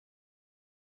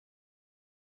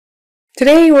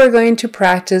Today we're going to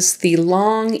practice the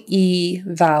long E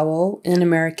vowel in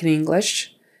American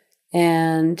English,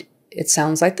 and it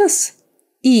sounds like this.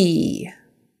 E,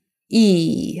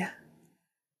 E.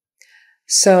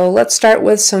 So let's start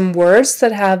with some words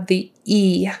that have the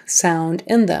E sound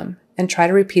in them and try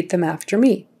to repeat them after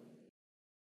me.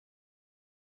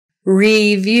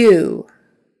 Review,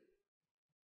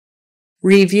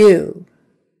 review.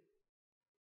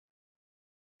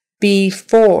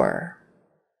 Before,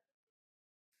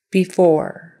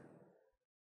 before.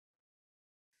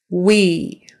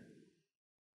 We,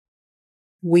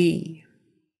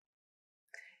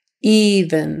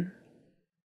 even,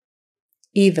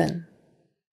 even.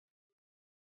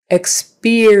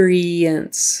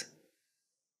 Experience,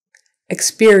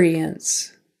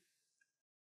 experience.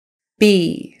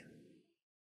 Be,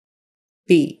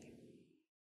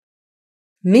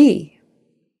 me,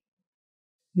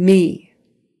 me.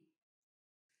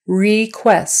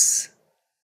 Requests,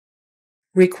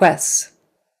 requests.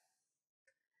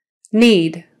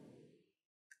 Need,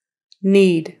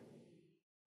 need.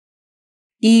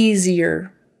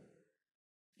 Easier,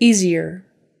 easier.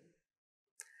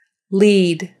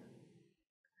 Lead,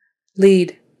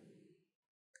 lead.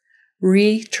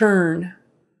 Return,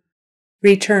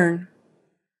 return.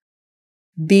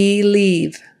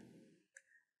 Believe,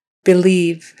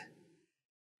 believe.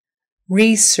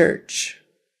 Research,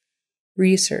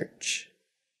 research.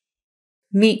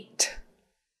 Meet,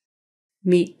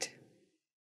 meet.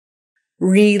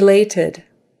 Related,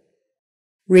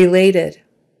 related.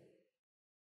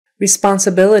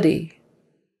 Responsibility,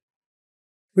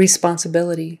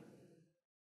 responsibility.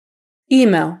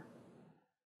 Email,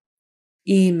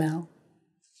 email.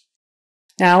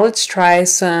 Now let's try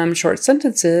some short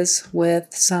sentences with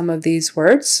some of these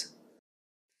words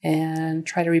and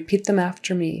try to repeat them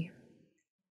after me.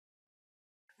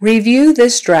 Review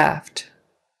this draft.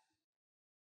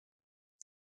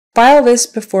 File this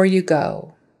before you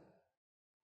go.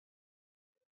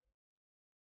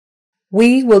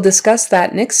 We will discuss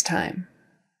that next time.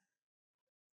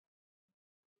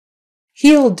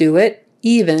 He'll do it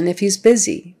even if he's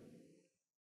busy.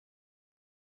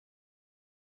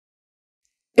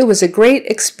 It was a great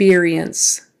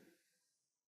experience.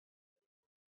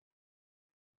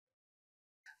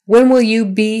 When will you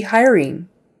be hiring?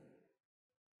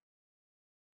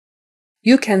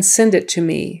 You can send it to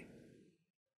me.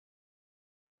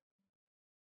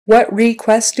 What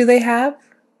requests do they have?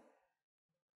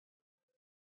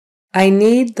 I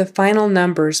need the final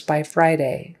numbers by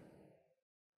Friday.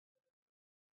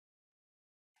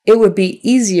 It would be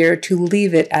easier to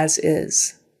leave it as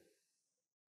is.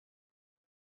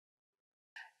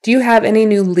 Do you have any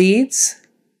new leads?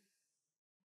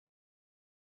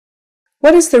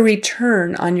 What is the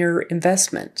return on your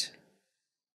investment?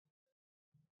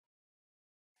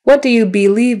 What do you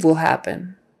believe will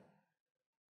happen?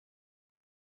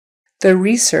 The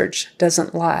research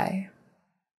doesn't lie.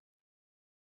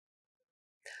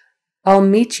 I'll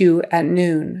meet you at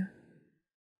noon.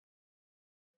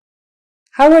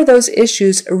 How are those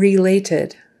issues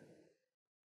related?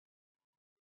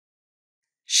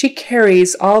 She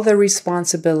carries all the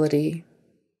responsibility.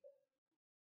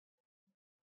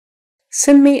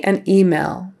 Send me an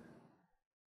email.